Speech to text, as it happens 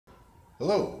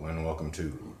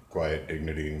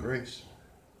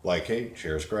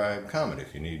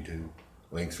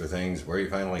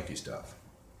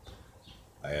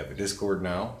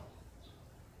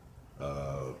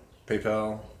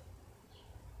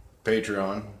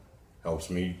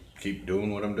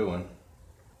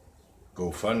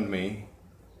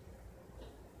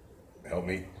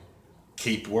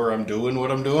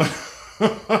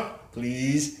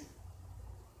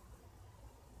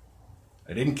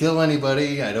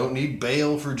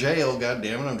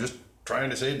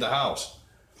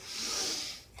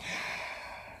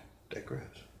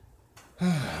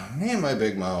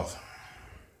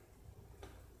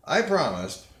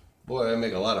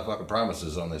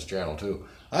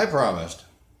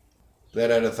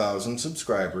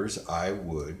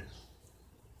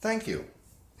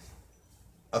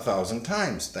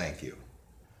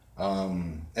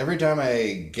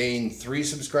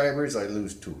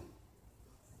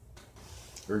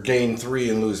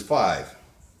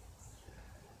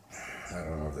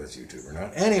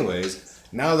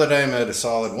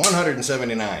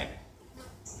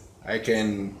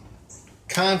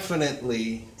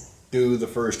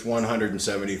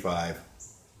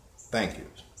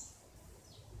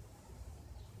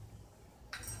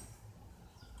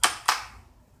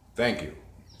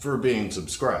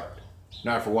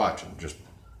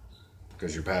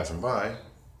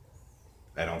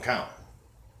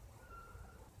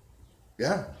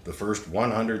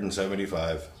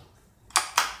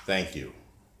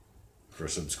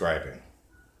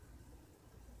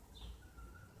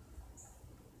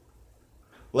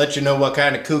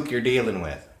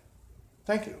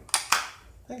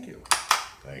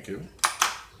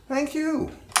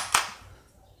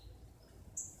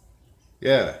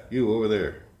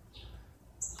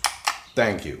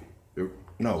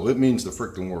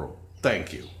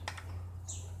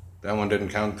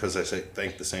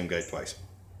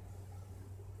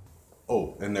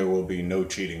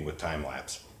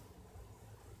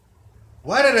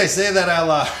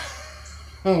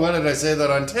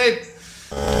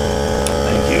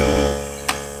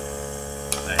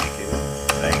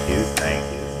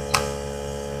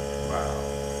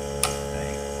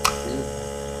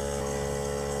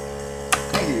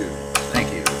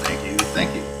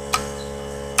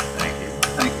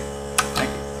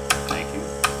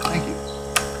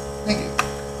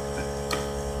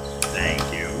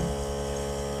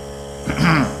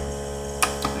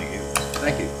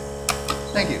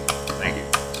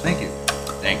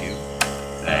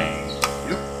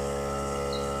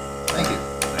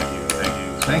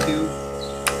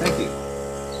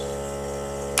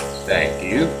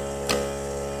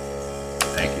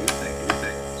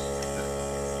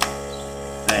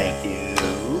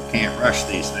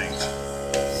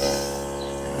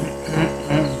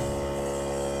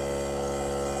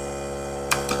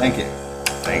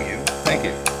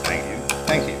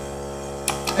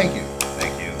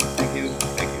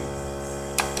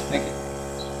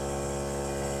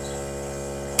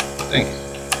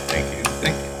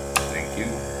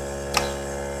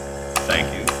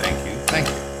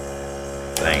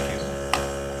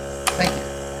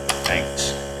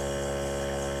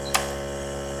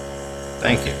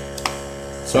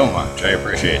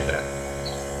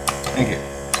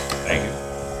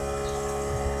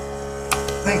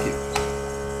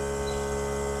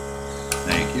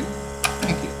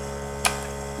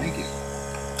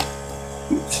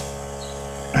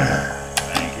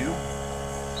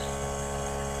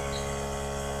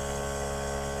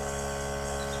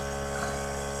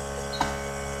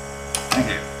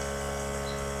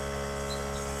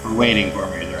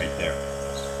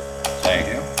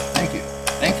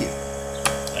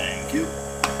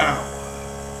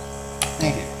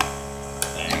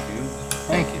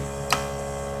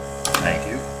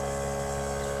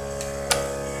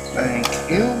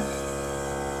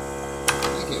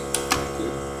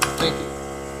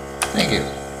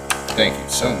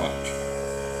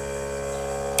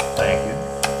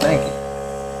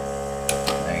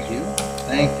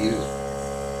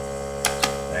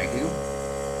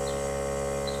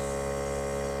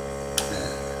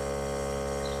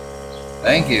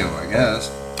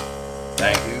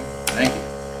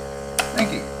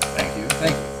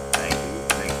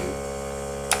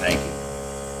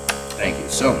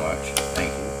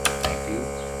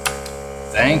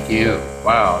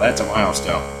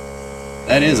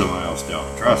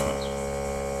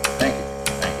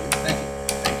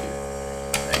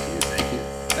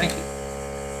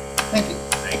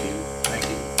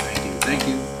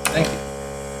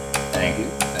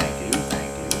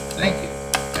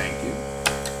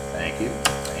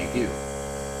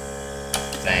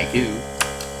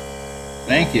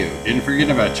Thank you. Didn't forget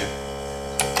about you.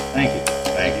 Thank you.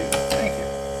 Thank you. Thank you.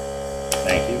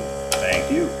 Thank you.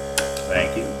 Thank you.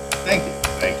 Thank you. Thank you.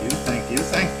 Thank you. Thank you.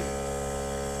 Thank you.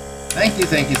 Thank you.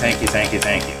 Thank you. Thank you. Thank you.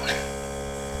 Thank you.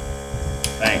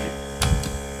 Thank you.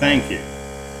 Thank you.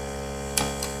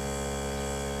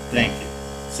 Thank you.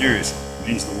 Seriously, it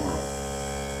means the world.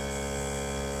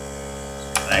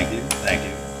 Thank you. Thank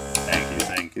you. Thank you.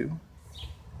 Thank you.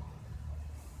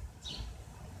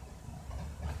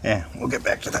 Yeah, we'll get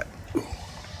back to that.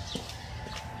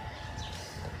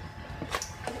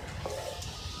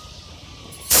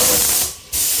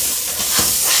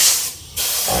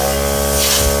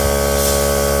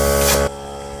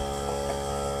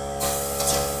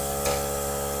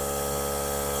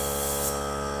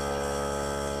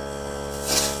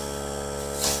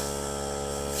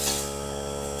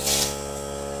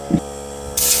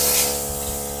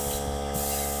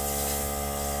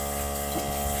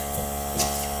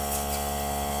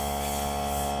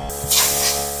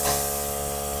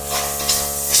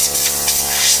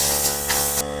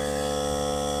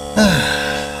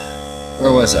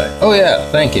 Where was I? Oh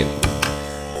yeah, thank you.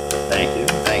 Thank you,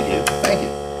 thank you, thank you.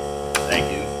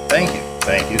 Thank you, thank you,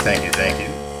 thank you, thank you, thank you,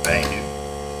 thank you.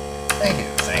 Thank you,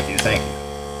 thank you, thank you.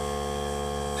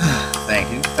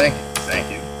 Thank you, thank you,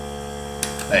 thank you.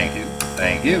 Thank you,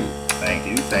 thank you, thank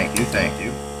you, thank you, thank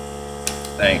you.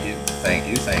 Thank you, thank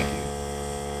you, thank you.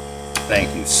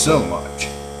 Thank you so much.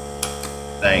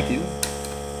 Thank you.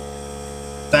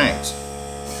 Thanks.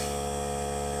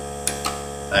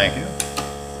 Thank you.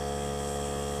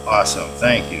 Awesome.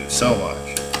 Thank you so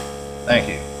much. Thank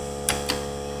you.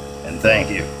 And thank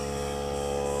you.